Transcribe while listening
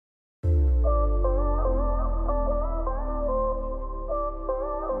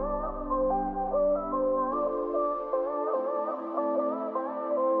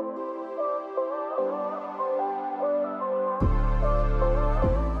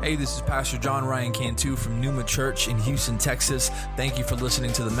Hey, this is Pastor John Ryan Cantu from Numa Church in Houston, Texas. Thank you for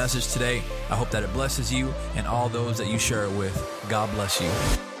listening to the message today. I hope that it blesses you and all those that you share it with. God bless you.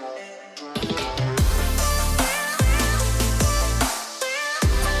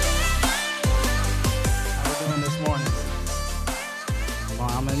 How we doing this morning? Come on,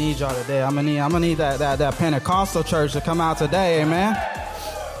 I'm gonna need y'all today. I'm gonna need that Pentecostal church to come out today, amen.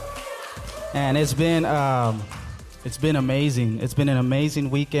 And it's been amazing. It's been an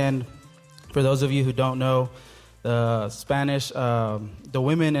amazing weekend. For those of you who don't know, the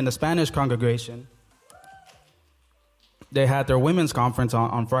women in the Spanish congregation, they had their women's conference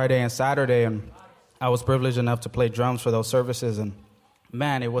on Friday and Saturday, and I was privileged enough to play drums for those services, and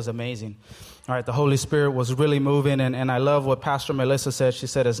man, it was amazing. All right, the Holy Spirit was really moving, and I love what Pastor Melissa said. She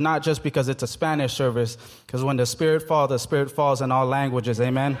said, it's not just because it's a Spanish service, because when the Spirit falls in all languages,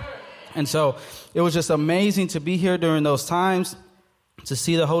 amen? And so it was just amazing to be here during those times, to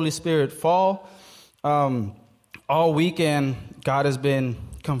see the Holy Spirit fall. All weekend, God has been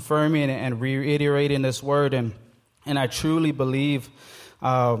confirming and reiterating this word, and I truly believe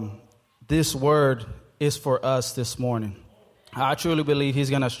this word is for us this morning. I truly believe He's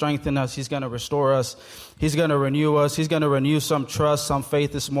going to strengthen us. He's going to restore us. He's going to renew us. He's going to renew some trust, some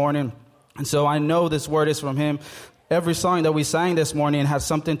faith this morning. And so I know this word is from Him. Every song that we sang this morning has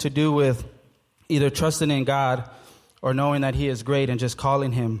something to do with either trusting in God or knowing that He is great and just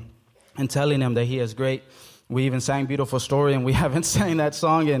calling Him and telling Him that He is great. We even sang Beautiful Story, and we haven't sang that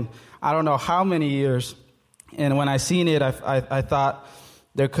song in I don't know how many years. And when I seen it, I thought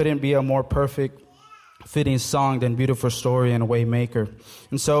there couldn't be a more perfect fitting song than Beautiful Story and Waymaker.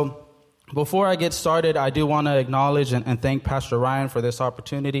 And so before I get started, I do want to acknowledge and thank Pastor Ryan for this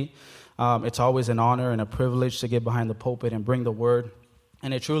opportunity. It's always an honor and a privilege to get behind the pulpit and bring the word.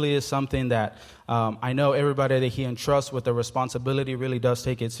 And it truly is something that I know everybody that he entrusts with the responsibility really does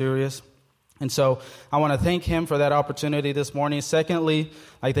take it serious. And so I want to thank him for that opportunity this morning. Secondly,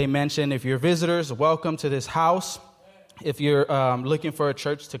 like they mentioned, if you're visitors, welcome to this house. If you're looking for a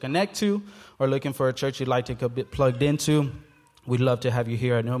church to connect to or looking for a church you'd like to get plugged into, we'd love to have you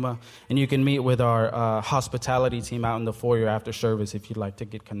here at Numa. And you can meet with our hospitality team out in the foyer after service if you'd like to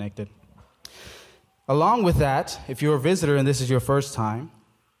get connected. Along with that, if you're a visitor and this is your first time,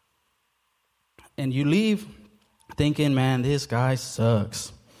 and you leave thinking, man, this guy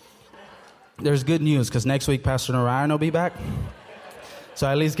sucks, there's good news, because next week Pastor Narayan will be back. So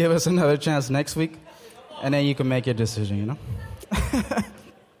at least give us another chance next week, and then you can make your decision, you know?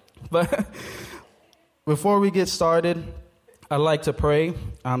 But before we get started, I'd like to pray. So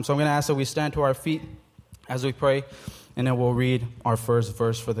I'm going to ask that we stand to our feet as we pray, and then we'll read our first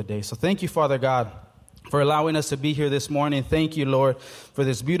verse for the day. So thank you, Father God, for allowing us to be here this morning. Thank you, Lord, for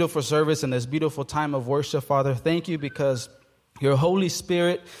this beautiful service and this beautiful time of worship, Father. Thank you because your Holy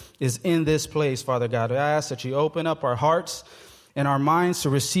Spirit is in this place, Father God. I ask that you open up our hearts and our minds to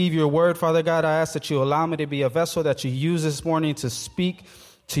receive your word, Father God. I ask that you allow me to be a vessel that you use this morning to speak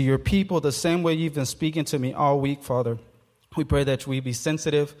to your people the same way you've been speaking to me all week, Father. We pray that we be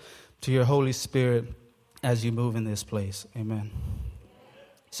sensitive to your Holy Spirit as you move in this place. Amen.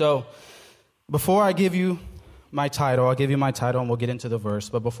 So, before I give you my title, I'll give you my title and we'll get into the verse.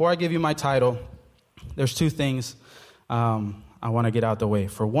 But before I give you my title, there's two things I want to get out the way.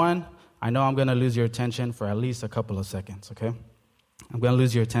 For one, I know I'm going to lose your attention for at least a couple of seconds, okay? I'm going to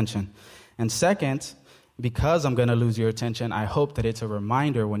lose your attention. And second, because I'm going to lose your attention, I hope that it's a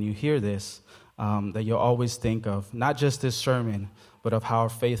reminder when you hear this that you'll always think of not just this sermon, but of how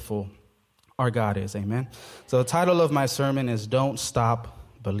faithful our God is, amen? So the title of my sermon is Don't Stop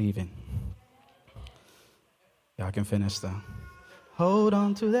Believing. Y'all can finish that. Hold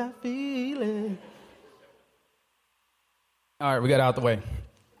on to that feeling. All right, we got it out the way.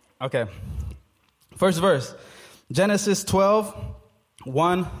 Okay. First verse, Genesis 12,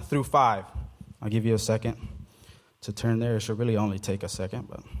 1 through 5. I'll give you a second to turn there. It should really only take a second,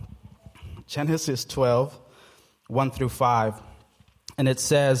 but Genesis 12, 1 through 5. And it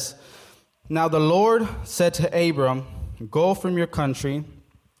says, Now the Lord said to Abram, Go from your country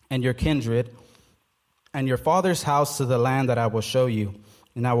and your kindred and your father's house to the land that I will show you,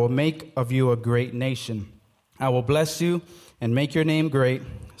 and I will make of you a great nation. I will bless you and make your name great,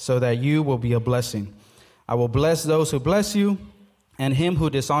 so that you will be a blessing. I will bless those who bless you, and him who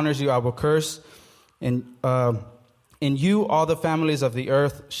dishonors you I will curse. In you all the families of the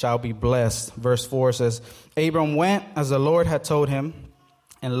earth shall be blessed. Verse 4 says, Abram went as the Lord had told him,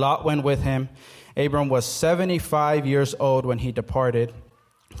 and Lot went with him. Abram was 75 years old when he departed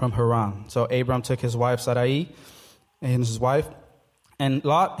from Haran. So Abram took his wife Sarai and his wife, and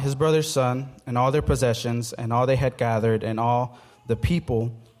Lot his brother's son, and all their possessions, and all they had gathered, and all the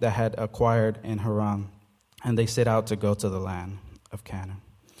people that had acquired in Haran, and they set out to go to the land of Canaan.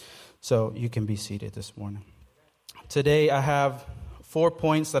 So you can be seated this morning. Today I have 4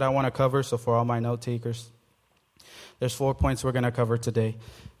 points that I want to cover, so for all my note takers, there's 4 points we're going to cover today.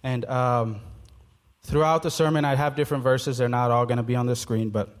 And throughout the sermon, I have different verses. They're not all going to be on the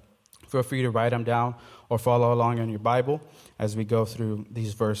screen, but feel free to write them down or follow along in your Bible as we go through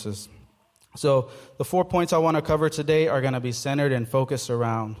these verses. So the 4 points I want to cover today are going to be centered and focused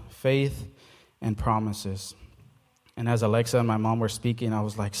around faith and promises. And as Alexa and my mom were speaking, I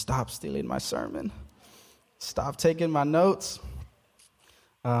was like, stop stealing my sermon. Stop taking my notes.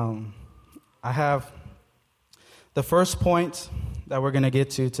 I have the first point that we're going to get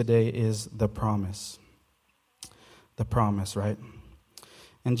to today is the promise. The promise, right?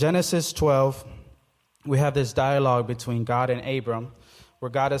 In Genesis 12, we have this dialogue between God and Abram, where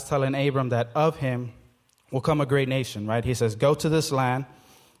God is telling Abram that of him will come a great nation, right? He says, go to this land.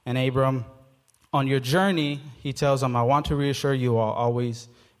 And Abram, on your journey, he tells him, I want to reassure you I'll always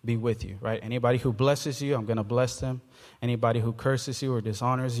be with you, right? Anybody who blesses you, I'm going to bless them. Anybody who curses you or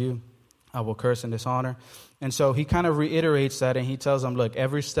dishonors you, I will curse and dishonor. And so he kind of reiterates that, and he tells them, look,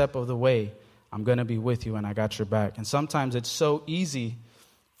 every step of the way, I'm going to be with you, and I got your back. And sometimes it's so easy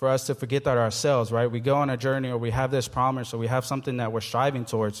for us to forget that ourselves, right? We go on a journey, or we have this promise, or we have something that we're striving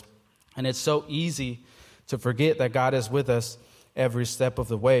towards, and it's so easy to forget that God is with us every step of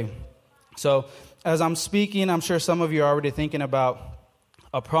the way. So as I'm speaking, I'm sure some of you are already thinking about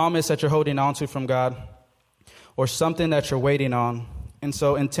a promise that you're holding on to from God, or something that you're waiting on. And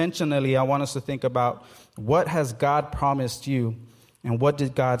so intentionally, I want us to think about, what has God promised you, and what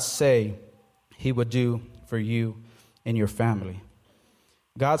did God say he would do for you and your family?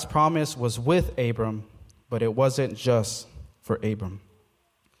 God's promise was with Abram, but it wasn't just for Abram.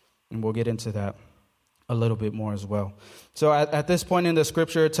 And we'll get into that a little bit more as well. So at this point in the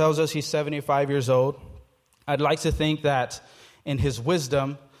scripture, it tells us he's 75 years old. I'd like to think that in his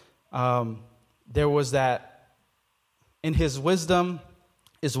wisdom, in his wisdom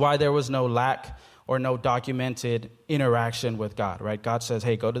is why there was no lack or no documented interaction with God, right? God says,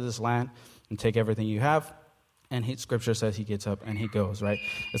 hey, go to this land and take everything you have. And scripture says he gets up and he goes, right?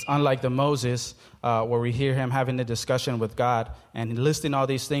 It's unlike the Moses, where we hear him having a discussion with God and listing all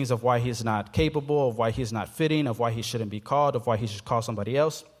these things of why he's not capable, of why he's not fitting, of why he shouldn't be called, of why he should call somebody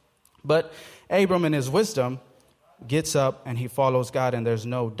else. But Abram, in his wisdom, gets up and he follows God, and there's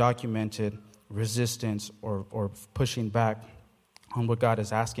no documented resistance or pushing back on what God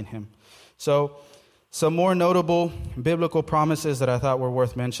is asking him. So some more notable biblical promises that I thought were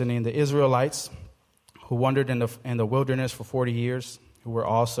worth mentioning: the Israelites, who wandered in the wilderness for 40 years, who were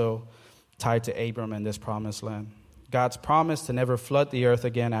also tied to Abram in this promised land. God's promise to never flood the earth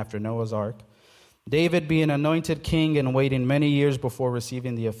again after Noah's Ark. David being anointed king and waiting many years before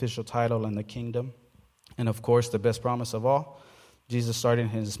receiving the official title and the kingdom. And of course, the best promise of all, Jesus starting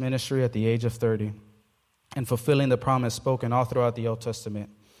his ministry at the age of 30 and fulfilling the promise spoken all throughout the Old Testament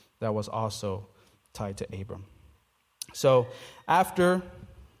that was also tied to Abram. So after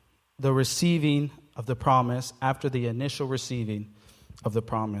the receiving of the promise, after the initial receiving of the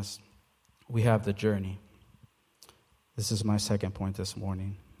promise, we have the journey. This is my second point this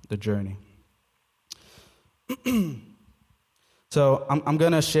morning, the journey. So I'm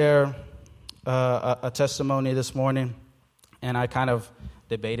going to share a testimony this morning, and I kind of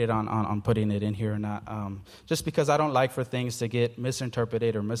debated on putting it in here or not, just because I don't like for things to get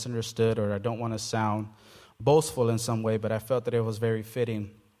misinterpreted or misunderstood, or I don't want to sound boastful in some way, but I felt that it was very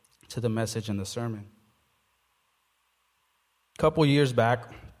fitting to the message in the sermon. A couple years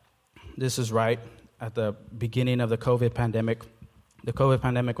back, this is right at the beginning of the COVID pandemic. The COVID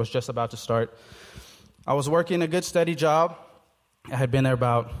pandemic was just about to start. I was working a good, steady job. I had been there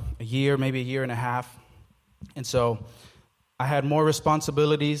about a year, maybe a year and a half. And so I had more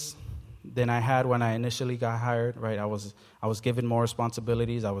responsibilities than I had when I initially got hired, right? I was given more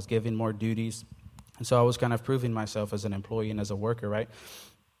responsibilities. I was given more duties. And so I was kind of proving myself as an employee and as a worker, right?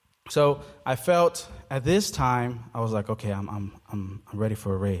 So I felt at this time, I was like, okay, I'm ready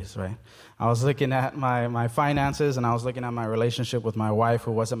for a raise, right? I was looking at my finances, and I was looking at my relationship with my wife,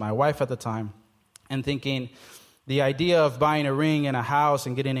 who wasn't my wife at the time, and thinking the idea of buying a ring and a house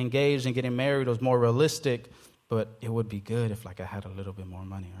and getting engaged and getting married was more realistic, but it would be good if I had a little bit more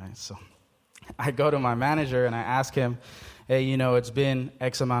money, right? So I go to my manager and I ask him, hey, it's been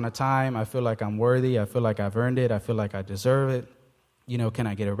X amount of time. I feel like I'm worthy. I feel like I've earned it. I feel like I deserve it. Can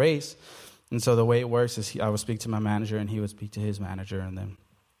I get a raise? And so the way it works is I would speak to my manager, and he would speak to his manager, and then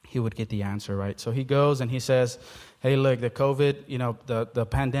he would get the answer, right? So he goes and he says, hey, look, the COVID, the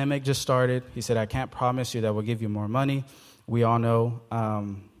pandemic just started. He said, I can't promise you that we'll give you more money. we all know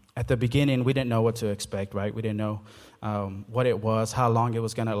at the beginning, we didn't know what to expect, right? We didn't know what it was, how long it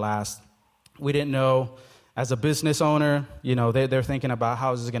was going to last. We didn't know, as a business owner, they're thinking about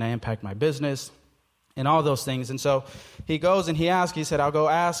how is this going to impact my business and all those things. And so he goes and he asks, he said, I'll go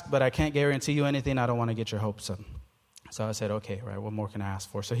ask, but I can't guarantee you anything. I don't want to get your hopes up. So I said, okay, right, what more can I ask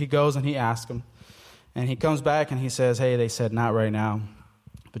for? So he goes and he asks him, and he comes back and he says, hey, they said not right now,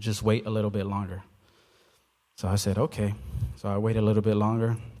 but just wait a little bit longer. So I said, okay. So I wait a little bit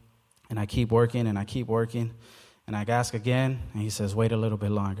longer, and I keep working, and I keep working, and I ask again, and he says, wait a little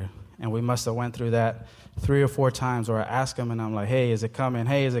bit longer. And we must have went through that 3 or 4 times where I ask him, and I'm like, hey, is it coming?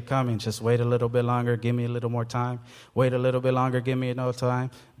 Hey, is it coming? Just wait a little bit longer. Give me a little more time. Wait a little bit longer. Give me no time.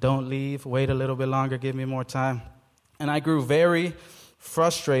 Don't leave. Wait a little bit longer. Give me more time. And I grew very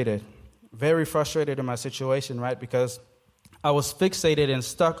frustrated in my situation, right? Because I was fixated and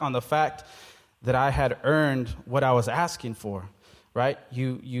stuck on the fact that I had earned what I was asking for, right?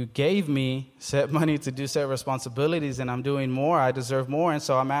 You gave me set money to do set responsibilities, and I'm doing more. I deserve more. And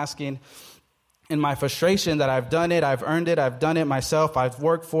so I'm asking in my frustration that I've done it, I've earned it, I've done it myself, I've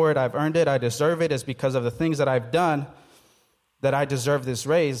worked for it, I've earned it, I deserve it. It's because of the things that I've done that I deserve this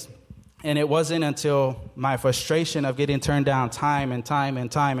raise. And it wasn't until my frustration of getting turned down time and time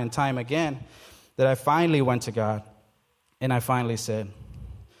and time and time again that I finally went to God, and I finally said,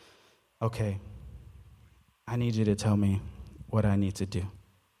 okay, I need you to tell me what I need to do,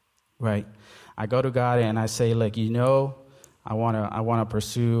 right? I go to God and I say, look, I want to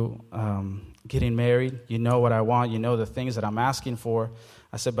pursue getting married. You know what I want. You know the things that I'm asking for.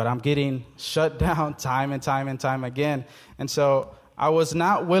 I said, but I'm getting shut down time and time and time again. And so I was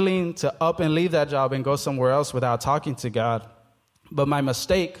not willing to up and leave that job and go somewhere else without talking to God. But my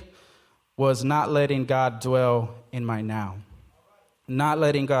mistake was not letting God dwell in my now, not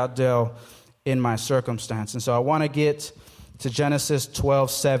letting God dwell in my circumstance. And so I want to get to Genesis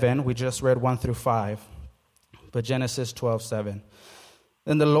 12:7. We just read 1 through 5, but Genesis 12:7.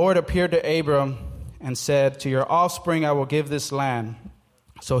 Then the Lord appeared to Abram and said, to your offspring I will give this land.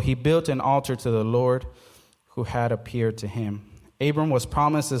 So he built an altar to the Lord who had appeared to him. Abram was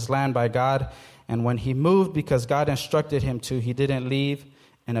promised this land by God, and when he moved, because God instructed him to, he didn't leave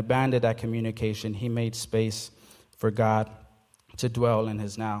and abandon that communication. He made space for God to dwell in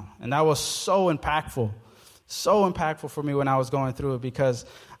his now. And that was so impactful for me when I was going through it, because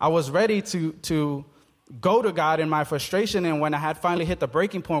I was ready to go to God in my frustration, and when I had finally hit the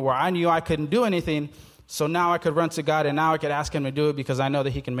breaking point where I knew I couldn't do anything, so now I could run to God, and now I could ask him to do it because I know that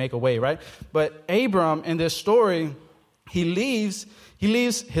he can make a way, right? But Abram, in this story, he leaves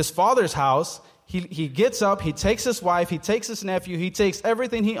his father's house. He gets up, he takes his wife, he takes his nephew, he takes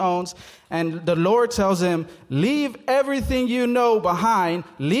everything he owns, and the Lord tells him, leave everything you know behind,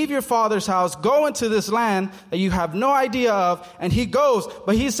 leave your father's house, go into this land that you have no idea of, and he goes,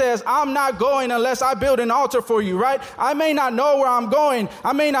 but he says, I'm not going unless I build an altar for you, right? I may not know where I'm going,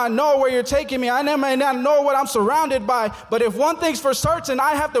 I may not know where you're taking me, I may not know what I'm surrounded by, but if one thing's for certain,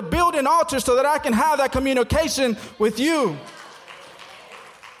 I have to build an altar so that I can have that communication with you.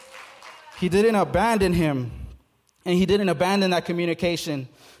 He didn't abandon him, and he didn't abandon that communication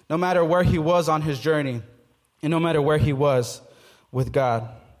no matter where he was on his journey and no matter where he was with God.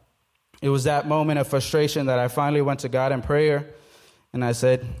 It was that moment of frustration that I finally went to God in prayer, and I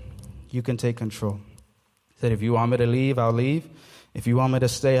said, you can take control. I said, if you want me to leave, I'll leave. If you want me to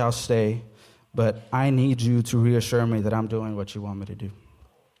stay, I'll stay. But I need you to reassure me that I'm doing what you want me to do.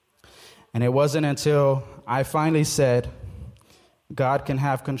 And it wasn't until I finally said, God can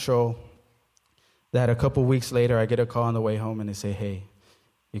have control, that a couple weeks later, I get a call on the way home, and they say, hey,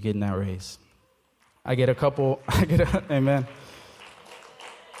 you're getting that raise. Amen.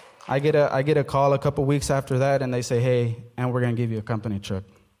 I get a call a couple weeks after that, and they say, hey, and we're going to give you a company truck.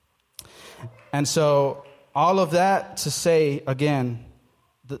 And so all of that to say, again,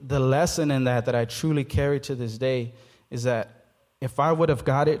 the lesson in that I truly carry to this day is that if I would have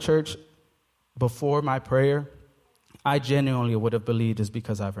got it, church, before my prayer, I genuinely would have believed it's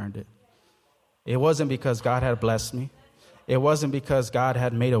because I've earned it. It wasn't because God had blessed me. It wasn't because God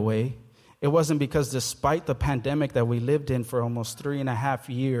had made a way. It wasn't because despite the pandemic that we lived in for almost 3.5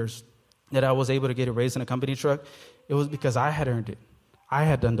 years that I was able to get a raise in a company truck. It was because I had earned it. I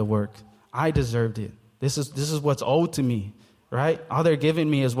had done the work. I deserved it. This is what's owed to me, right? All they're giving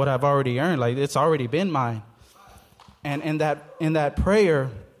me is what I've already earned. Like, it's already been mine. And in that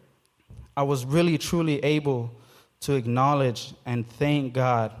prayer, I was really, truly able to acknowledge and thank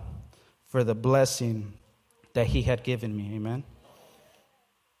God for the blessing that he had given me. Amen.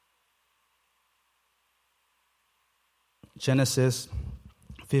 Genesis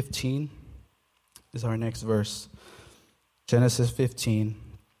 15 is our next verse. Genesis 15,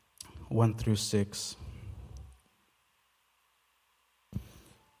 1 through 6.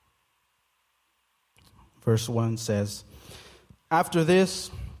 Verse 1 says, After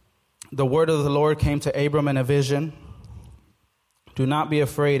this, the word of the Lord came to Abram in a vision. Do not be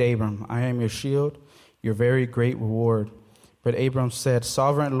afraid, Abram. I am your shield, your very great reward. But Abram said,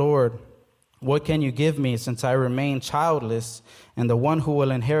 Sovereign Lord, what can you give me since I remain childless, and the one who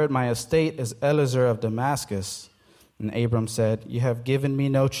will inherit my estate is Eliezer of Damascus? And Abram said, You have given me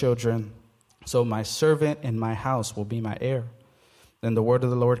no children, so my servant in my house will be my heir. Then the word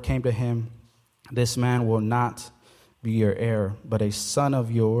of the Lord came to him, This man will not be your heir, but a son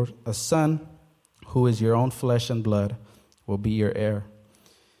who is your own flesh and blood will be your heir.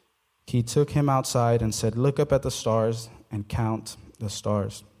 He took him outside and said, Look up at the stars and count the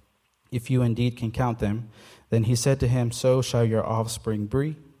stars, if you indeed can count them. Then he said to him, So shall your offspring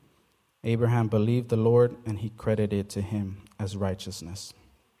be. Abraham believed the Lord, and he credited it to him as righteousness.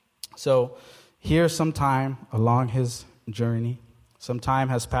 So here's some time along his journey. Some time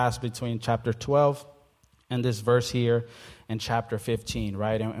has passed between chapter 12 and this verse here in chapter 15,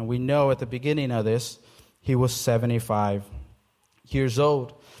 right? And we know at the beginning of this, he was 75 years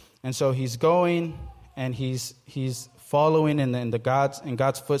old. And so he's going and he's following in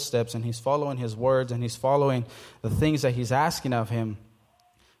God's footsteps, and he's following his words, and he's following the things that he's asking of him.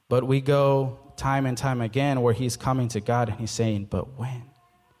 But we go time and time again where he's coming to God and he's saying, but when?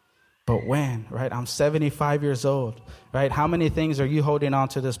 But when, right? I'm 75 years old, right? How many things are you holding on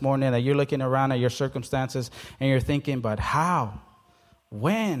to this morning that you're looking around at your circumstances and you're thinking, but how?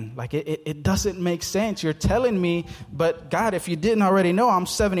 When? Like it doesn't make sense. You're telling me, but God, if you didn't already know, I'm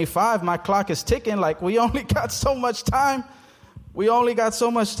 75. My clock is ticking. Like we only got so much time.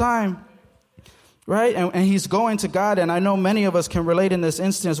 Right? And he's going to God. And I know many of us can relate in this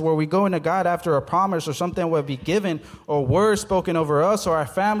instance where we go into God after a promise or something will be given or words spoken over us or our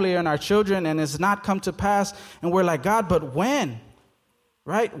family and our children, and it's not come to pass. And we're like, God, but when?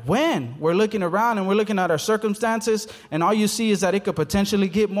 Right? When? We're looking around and we're looking at our circumstances, and all you see is that it could potentially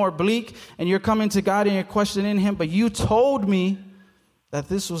get more bleak, and you're coming to God and you're questioning him, but you told me that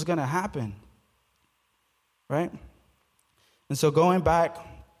this was going to happen. Right? And so going back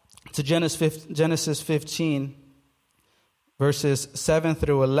to Genesis 15, verses 7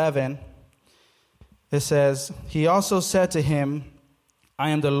 through 11, it says, He also said to him,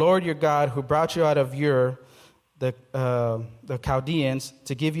 I am the Lord your God who brought you out of Ur, the Chaldeans,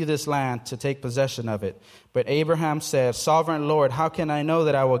 to give you this land to take possession of it. But Abraham said, Sovereign Lord, how can I know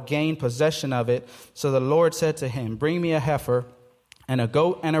that I will gain possession of it? So the Lord said to him, Bring me a heifer and a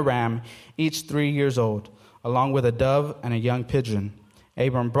goat and a ram, each 3 years old, along with a dove and a young pigeon.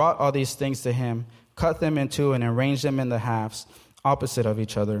 Abram brought all these things to him, cut them in two, and arranged them in the halves, opposite of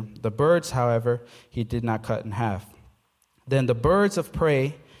each other. The birds, however, he did not cut in half. Then the birds of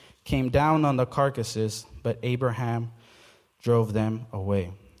prey came down on the carcasses, but Abraham drove them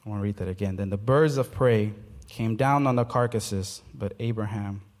away. I want to read that again. Then the birds of prey came down on the carcasses, but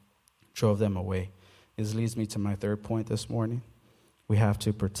Abraham drove them away. This leads me to my third point this morning. We have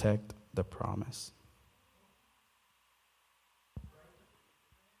to protect the promise.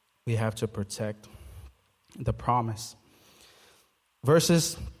 We have to protect the promise.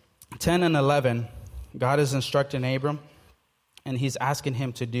 Verses 10 and 11, God is instructing Abram, and he's asking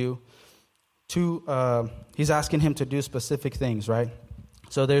him to do specific things, right?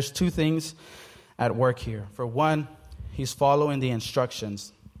 So there's two things at work here. For one, he's following the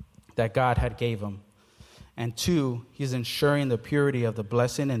instructions that God had gave him. And two, he's ensuring the purity of the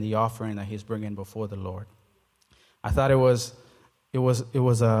blessing and the offering that he's bringing before the Lord. I thought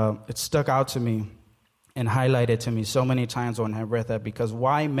it stuck out to me and highlighted to me so many times when I read that, because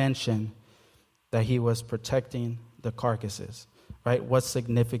why mention that he was protecting the carcasses, right? What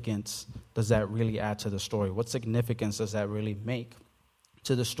significance does that really add to the story? What significance does that really make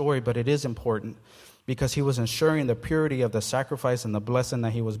to the story? But it is important because he was ensuring the purity of the sacrifice and the blessing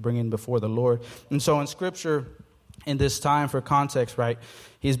that he was bringing before the Lord. And so in Scripture, in this time, for context, right,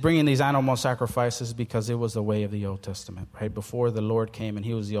 he's bringing these animal sacrifices because it was the way of the Old Testament, right? Before the Lord came and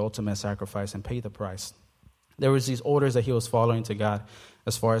he was the ultimate sacrifice and paid the price. There was these orders that he was following to God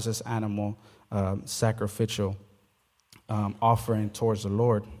as far as this animal sacrificial offering towards the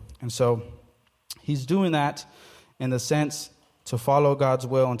Lord. And so he's doing that in the sense to follow God's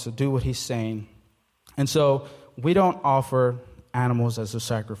will and to do what he's saying. And so we don't offer animals as a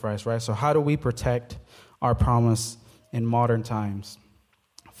sacrifice, right? So how do we protect our promise in modern times?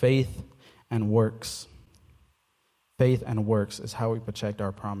 Faith and works. Faith and works is how we protect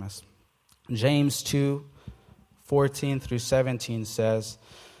our promise. James 2:14 through 17 says,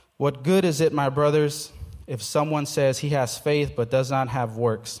 What good is it, my brothers, if someone says he has faith but does not have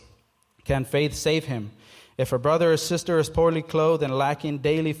works? Can faith save him? If a brother or sister is poorly clothed and lacking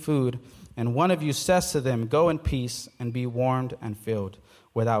daily food, and one of you says to them, go in peace and be warmed and filled,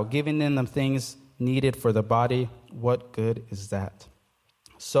 without giving them the things needed for the body, what good is that?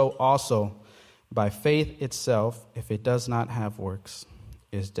 So also, by faith itself, if it does not have works,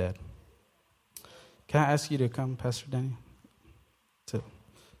 is dead. Can I ask you to come, Pastor Danny, to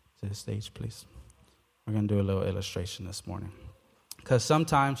the stage, please? We're going to do a little illustration this morning. Because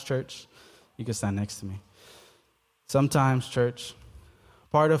sometimes, church, you can stand next to me. Sometimes, church,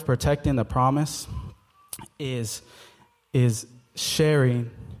 part of protecting the promise is sharing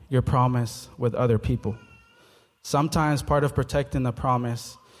your promise with other people. Sometimes part of protecting the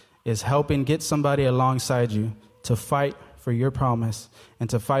promise is helping get somebody alongside you to fight for your promise and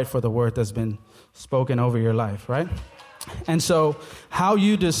to fight for the word that's been spoken over your life, right? And so how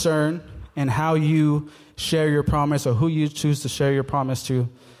you discern and how you share your promise, or who you choose to share your promise to,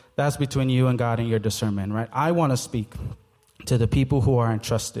 that's between you and God and your discernment, right? I want to speak to the people who are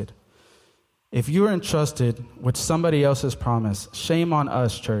entrusted. If you're entrusted with somebody else's promise, shame on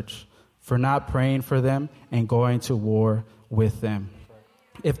us, church, for not praying for them and going to war with them.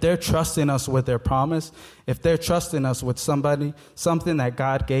 If they're trusting us with their promise, if they're trusting us with something that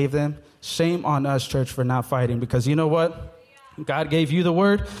God gave them, shame on us, church, for not fighting. Because you know what? God gave you the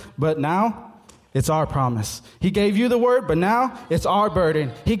word, but now it's our promise. He gave you the word, but now it's our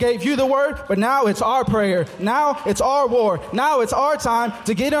burden. He gave you the word, but now it's our prayer. Now it's our war. Now it's our time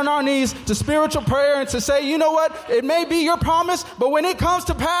to get on our knees to spiritual prayer and to say, you know what? It may be your promise, but when it comes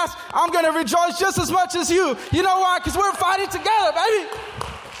to pass, I'm going to rejoice just as much as you. You know why? Because we're fighting together, baby.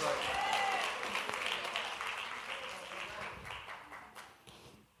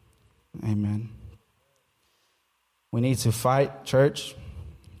 Amen. We need to fight, church.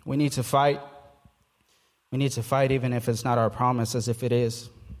 We need to fight. We need to fight even if it's not our promise, as if it is.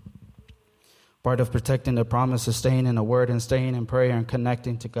 Part of protecting the promise is staying in the word and staying in prayer and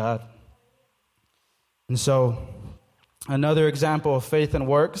connecting to God. And so, another example of faith and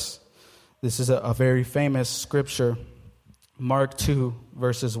works, this is a very famous scripture, Mark 2,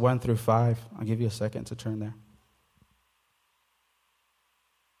 verses 1 through 5. I'll give you a second to turn there.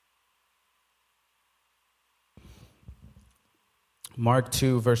 Mark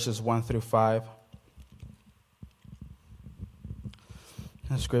 2, verses 1 through 5.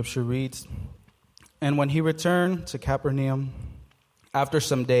 The scripture reads, and when he returned to Capernaum, after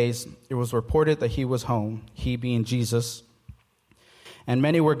some days, it was reported that he was home, he being Jesus. And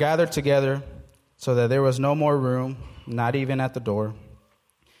many were gathered together, so that there was no more room, not even at the door.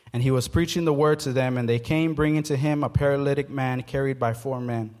 And he was preaching the word to them, and they came, bringing to him a paralytic man carried by 4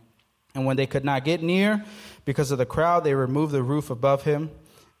 men. And when they could not get near, because of the crowd, they removed the roof above him.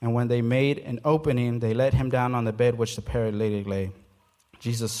 And when they made an opening, they let him down on the bed which the paralytic lay.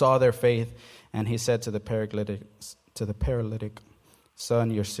 Jesus saw their faith, and he said to the paralytic,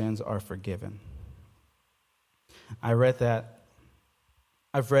 son, your sins are forgiven. I read that.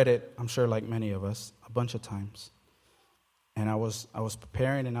 I've read it, I'm sure like many of us, a bunch of times. And I was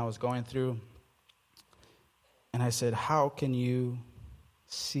preparing and I was going through, and I said, how can you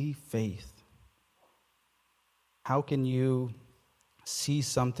see faith? How can you see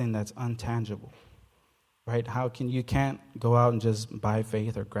something that's untangible? Right? You can't go out and just buy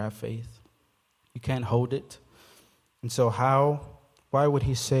faith or grab faith. You can't hold it. And so why would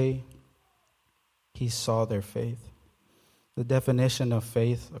he say he saw their faith? The definition of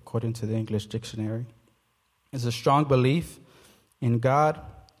faith, according to the English dictionary, is a strong belief in God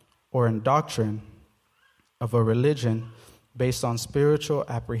or in doctrine of a religion based on spiritual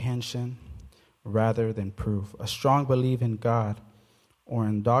apprehension rather than proof. A strong belief in God or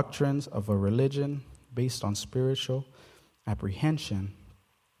in doctrines of a religion based on spiritual apprehension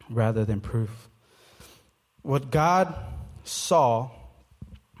rather than proof. What God saw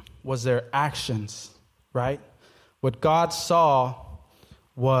was their actions, right? What God saw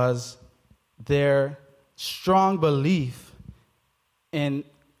was their strong belief in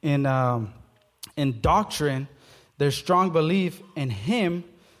doctrine, their strong belief in him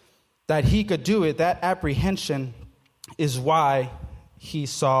that he could do it. That apprehension is why he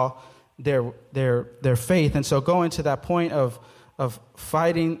saw their faith. And so going to that point of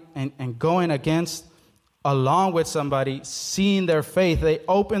fighting and going against, along with somebody, seeing their faith, they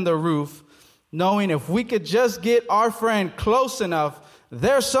opened the roof, knowing if we could just get our friend close enough,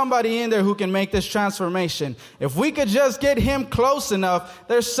 there's somebody in there who can make this transformation. If we could just get him close enough,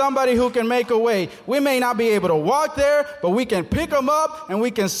 there's somebody who can make a way. We may not be able to walk there, but we can pick them up and we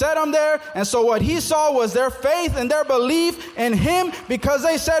can set them there. And so what he saw was their faith and their belief in him, because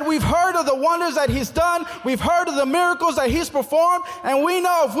they said, we've heard of the wonders that he's done. We've heard of the miracles that he's performed. And we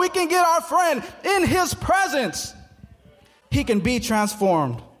know if we can get our friend in his presence, he can be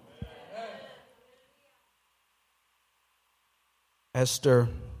transformed. Esther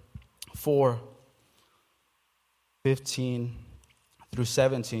 4:15 through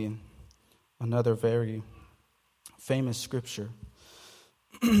 17, another very famous scripture.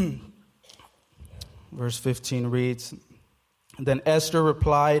 Verse 15 reads, Then Esther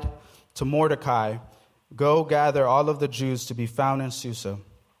replied to Mordecai, Go gather all of the Jews to be found in Susa,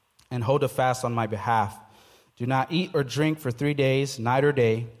 and hold a fast on my behalf. Do not eat or drink for 3 days, night or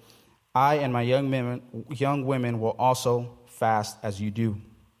day. I and my young women will also fast as you do.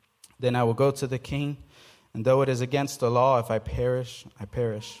 Then I will go to the king, and though it is against the law, if I perish, I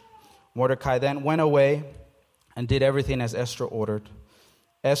perish. Mordecai then went away and did everything as Esther ordered.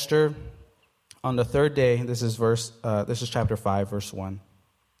 Esther, on the third day, this is chapter 5, verse 1.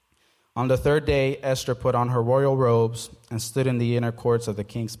 On the third day, Esther put on her royal robes and stood in the inner courts of the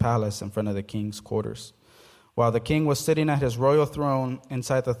king's palace in front of the king's quarters. While the king was sitting at his royal throne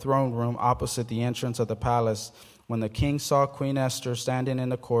inside the throne room opposite the entrance of the palace, when the king saw Queen Esther standing in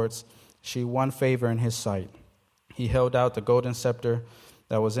the courts, she won favor in his sight. He held out the golden scepter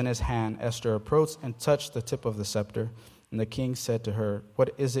that was in his hand. Esther approached and touched the tip of the scepter. And the king said to her,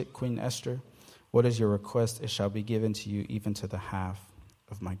 What is it, Queen Esther? What is your request? It shall be given to you, even to the half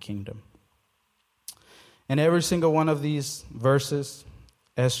of my kingdom. In every single one of these verses,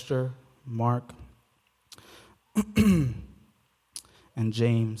 Esther, Mark, and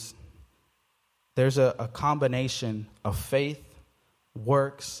James, there's a combination of faith,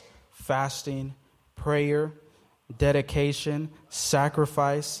 works, fasting, prayer, dedication,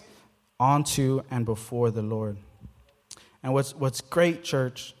 sacrifice onto and before the Lord. And what's great,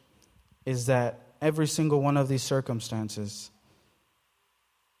 church, is that every single one of these circumstances,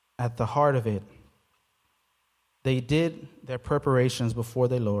 at the heart of it, they did their preparations before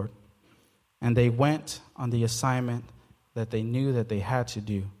the Lord, and they went on the assignment that they knew that they had to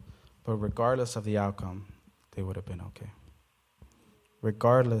do. But regardless of the outcome, they would have been okay.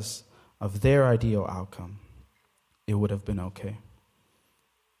 Regardless of their ideal outcome, it would have been okay.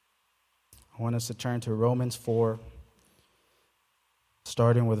 I want us to turn to Romans 4,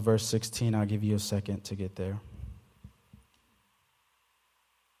 starting with verse 16. I'll give you a second to get there.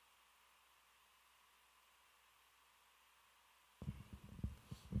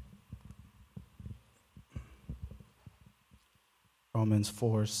 Romans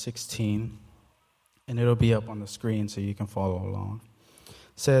 4:16, and it'll be up on the screen so you can follow along. It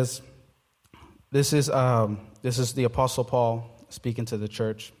says, this is the Apostle Paul speaking to the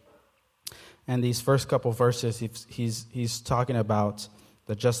church. And these first couple verses, he's talking about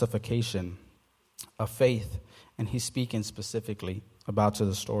the justification of faith, and he's speaking specifically about to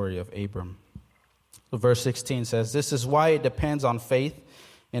the story of Abram. So verse 16 says, This is why it depends on faith,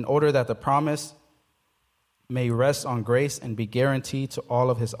 in order that the promise may rest on grace and be guaranteed to all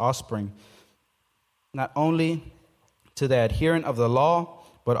of his offspring, not only to the adherent of the law,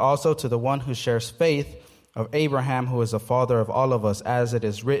 but also to the one who shares faith of Abraham, who is the father of all of us, as it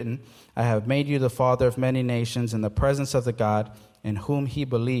is written, I have made you the father of many nations in the presence of the God in whom he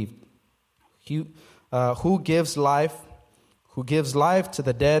believed, who gives life to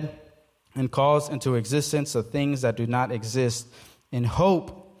the dead and calls into existence the things that do not exist. In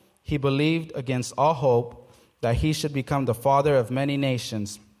hope he believed against all hope, that he should become the father of many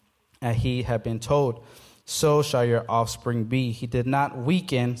nations, as he had been told, so shall your offspring be. He did not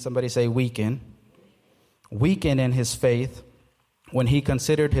weaken, somebody say weaken in his faith when he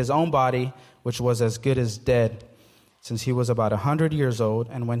considered his own body, which was as good as dead, since he was about 100 years old,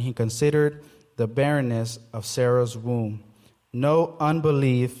 and when he considered the barrenness of Sarah's womb. No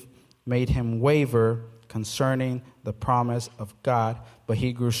unbelief made him waver concerning the promise of God, but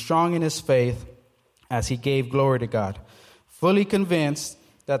he grew strong in his faith as he gave glory to God, fully convinced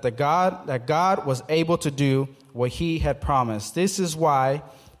that God was able to do what he had promised. This is why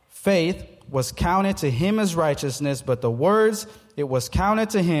faith was counted to him as righteousness, but the words it was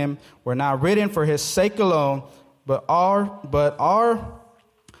counted to him were not written for his sake alone, but ours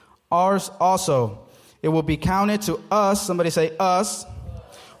also. It will be counted to us, somebody say us,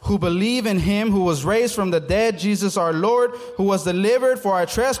 who believe in him who was raised from the dead, Jesus our Lord, who was delivered for our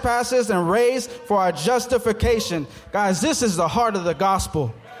trespasses and raised for our justification. Guys, this is the heart of the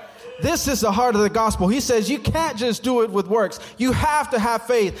gospel. This is the heart of the gospel. He says you can't just do it with works. You have to have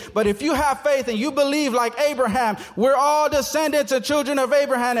faith. But if you have faith and you believe like Abraham, we're all descendants and children of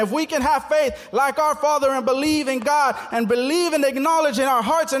Abraham. If we can have faith like our father and believe in God and believe and acknowledge in our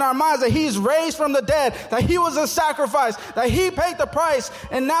hearts and our minds that he's raised from the dead, that he was a sacrifice, that he paid the price.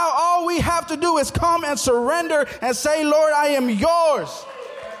 And now all we have to do is come and surrender and say, Lord, I am yours.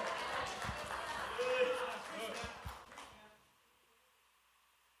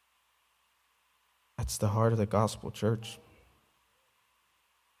 That's the heart of the gospel, church.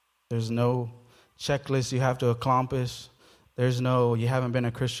 There's no checklist you have to accomplish. There's no, you haven't been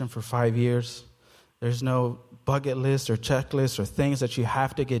a Christian for 5 years. There's no bucket list or checklist or things that you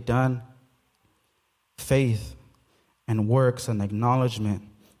have to get done. Faith and works and acknowledgement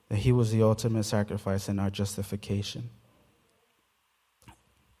that he was the ultimate sacrifice in our justification.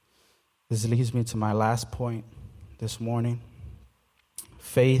 This leads me to my last point this morning.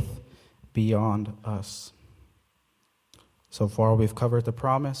 Faith beyond us. So far, we've covered the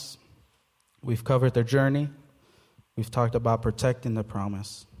promise. We've covered the journey. We've talked about protecting the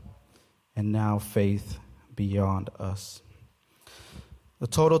promise. And now faith beyond us. The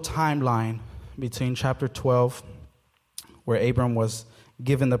total timeline between chapter 12, where Abram was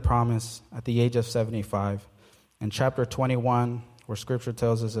given the promise at the age of 75, and chapter 21, where Scripture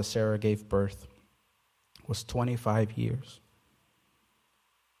tells us that Sarah gave birth, was 25 years.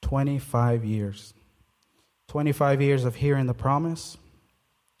 25 years. 25 years of hearing the promise.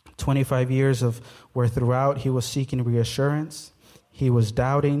 25 years of where throughout he was seeking reassurance. He was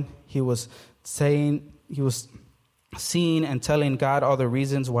doubting. He was seeing and telling God all the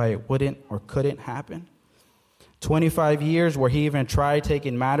reasons why it wouldn't or couldn't happen. 25 years where he even tried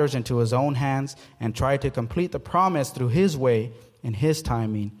taking matters into his own hands and tried to complete the promise through his way and his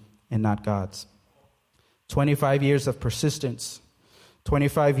timing and not God's. 25 years of persistence.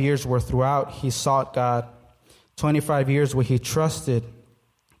 25 years where throughout he sought God. 25 years where he trusted.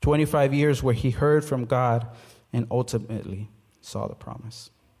 25 years where he heard from God and ultimately saw the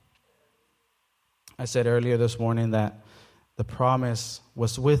promise. I said earlier this morning that the promise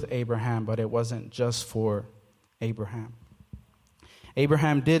was with Abraham, but it wasn't just for Abraham.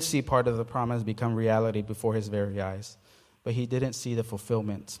 Abraham did see part of the promise become reality before his very eyes, but he didn't see the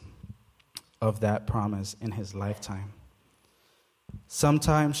fulfillment of that promise in his lifetime.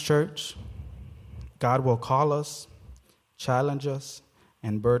 Sometimes, church, God will call us, challenge us,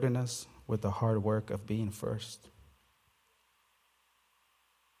 and burden us with the hard work of being first.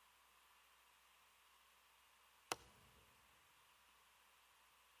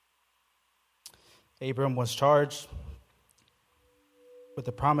 Abram was charged with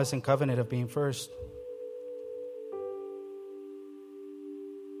the promise and covenant of being first.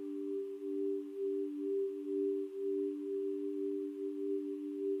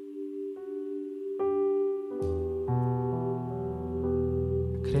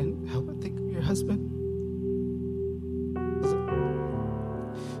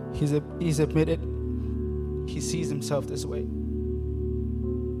 He's admitted he sees himself this way.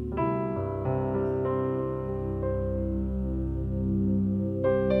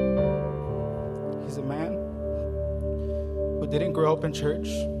 He's a man who didn't grow up in church,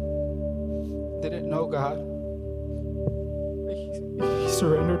 didn't know God. He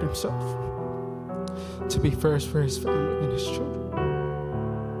surrendered himself to be first for his family and his children.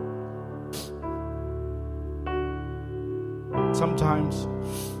 Sometimes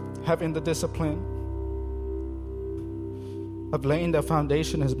having the discipline of laying the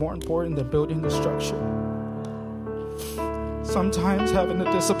foundation is more important than building the structure. Sometimes having the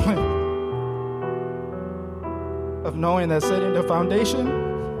discipline of knowing that setting the foundation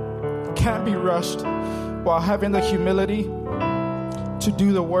can't be rushed, while having the humility to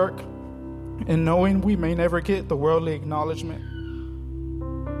do the work and knowing we may never get the worldly acknowledgement.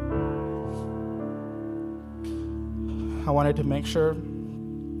 I wanted to make sure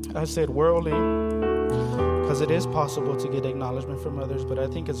I said worldly, because it is possible to get acknowledgement from others, but I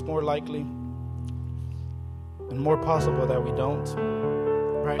think it's more likely and more possible that we don't.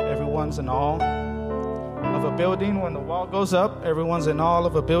 Right? Everyone's in awe of a building. When the wall goes up, everyone's in awe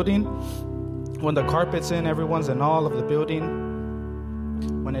of a building. When the carpet's in, everyone's in awe of the building.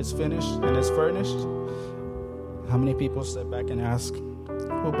 When it's finished and it's furnished, how many people sit back and ask,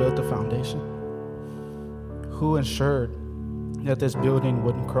 who built the foundation? Who ensured that this building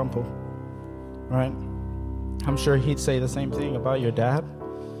wouldn't crumble, right? I'm sure he'd say the same thing about your dad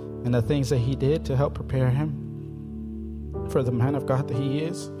and the things that he did to help prepare him for the man of God that he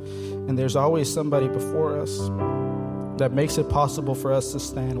is. And there's always somebody before us that makes it possible for us to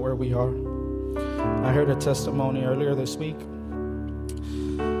stand where we are. I heard a testimony earlier this week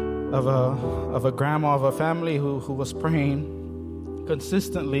of a grandma of a family who was praying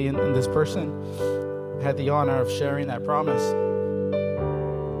consistently, and this person had the honor of sharing that promise.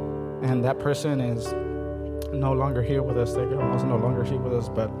 And that person is no longer here with us. That grandma is no longer here with us,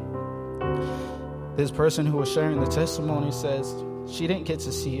 but this person who was sharing the testimony says she didn't get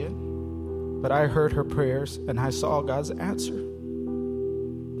to see it, but I heard her prayers and I saw God's answer.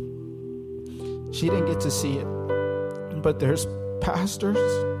 She didn't get to see it, but there's pastors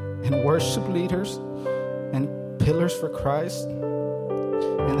and worship leaders and pillars for Christ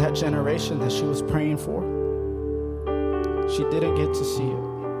in that generation that she was praying for. She didn't get to see it,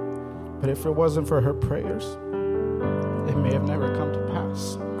 but if it wasn't for her prayers, it may have never come to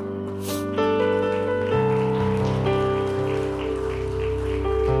pass.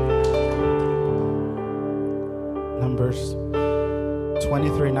 Numbers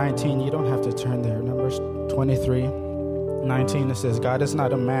 23:19, you don't have to turn there. Numbers 23:19, it says, God is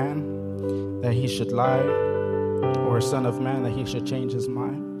not a man that he should lie, or a son of man that he should change his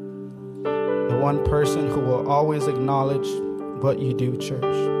mind. The one person who will always acknowledge what you do, church,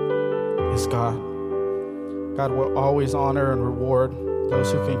 is God. God will always honor and reward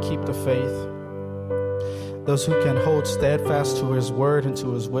those who can keep the faith, those who can hold steadfast to his word and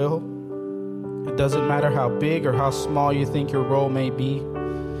to his will. It doesn't matter how big or how small you think your role may be.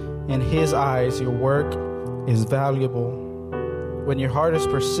 In his eyes, your work is valuable. When your heart is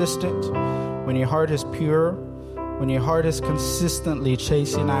persistent, when your heart is pure, when your heart is consistently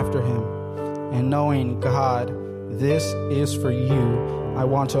chasing after him and knowing, God, this is for you. I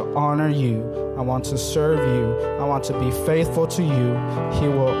want to honor you. I want to serve you. I want to be faithful to you. He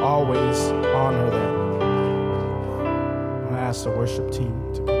will always honor that. I'm going to ask the worship team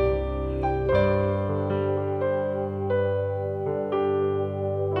to come.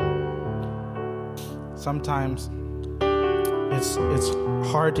 Sometimes it's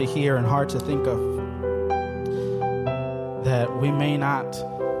hard to hear and hard to think of that we may not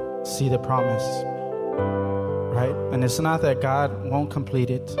see the promise, right? And it's not that God won't complete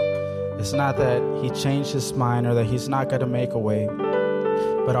it. It's not that he changed his mind or that he's not going to make a way.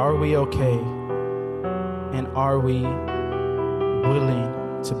 But are we okay? And are we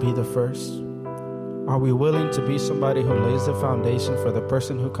willing to be the first? Are we willing to be somebody who lays the foundation for the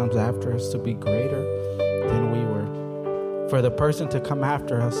person who comes after us to be greater than we were? For the person to come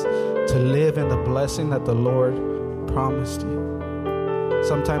after us to live in the blessing that the Lord promised you.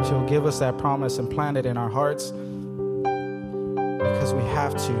 Sometimes he'll give us that promise and plant it in our hearts because we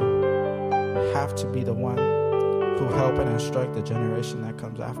have to be the one who help and instruct the generation that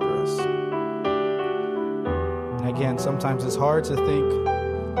comes after us. And again, sometimes it's hard to think,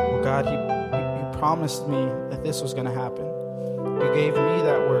 well, God, you promised me that this was going to happen. You gave me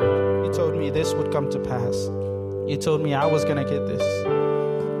that word. You told me this would come to pass. You told me I was going to get this.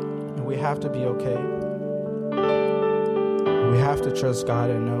 And we have to be okay. We have to trust God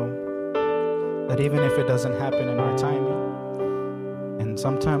and know that even if it doesn't happen in our timing, and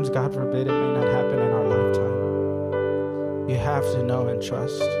sometimes, God forbid, it may not happen in our lifetime, you have to know and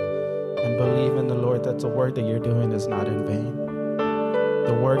trust and believe in the Lord that the work that you're doing is not in vain.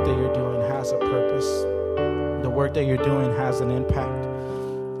 The work that you're doing has a purpose. The work that you're doing has an impact.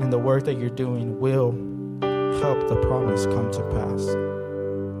 And the work that you're doing will help the promise come to pass.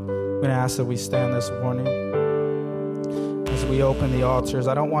 I'm going to ask that we stand this morning as we open the altars.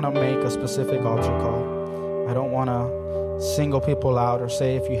 I don't want to make a specific altar call. I don't want to single people out or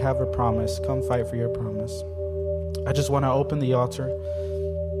say, if you have a promise, come fight for your promise. I just want to open the altar.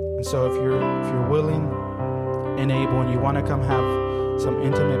 And so if you're willing and able and you want to come have some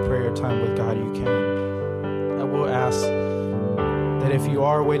intimate prayer time with God, you can. I will ask that if you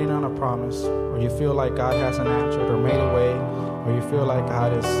are waiting on a promise, or you feel like God hasn't answered or made a way, or you feel like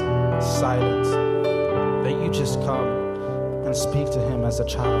God is silent, that you just come and speak to him as a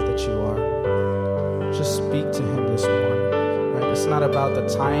child that you are. Just speak to him this morning. Right? It's not about the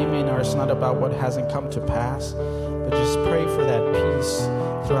timing, or it's not about what hasn't come to pass, but just pray for that peace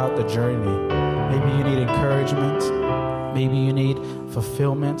throughout the journey. Maybe you need encouragement. Maybe you need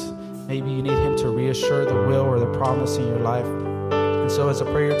fulfillment. Maybe you need him to reassure the will or the promise in your life. And so as the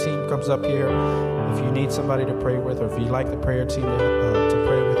prayer team comes up here, if you need somebody to pray with, or if you'd like the prayer team to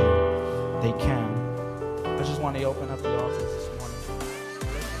pray with you, they can. I just want to open up the altars this morning.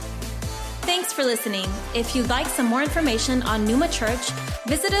 Thanks for listening. If you'd like some more information on Pneuma Church,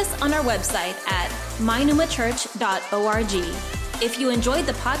 visit us on our website at mypneumachurch.org. If you enjoyed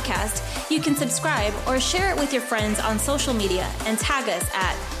the podcast, you can subscribe or share it with your friends on social media and tag us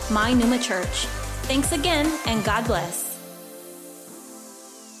at My Pneuma Church. Thanks again, and God bless.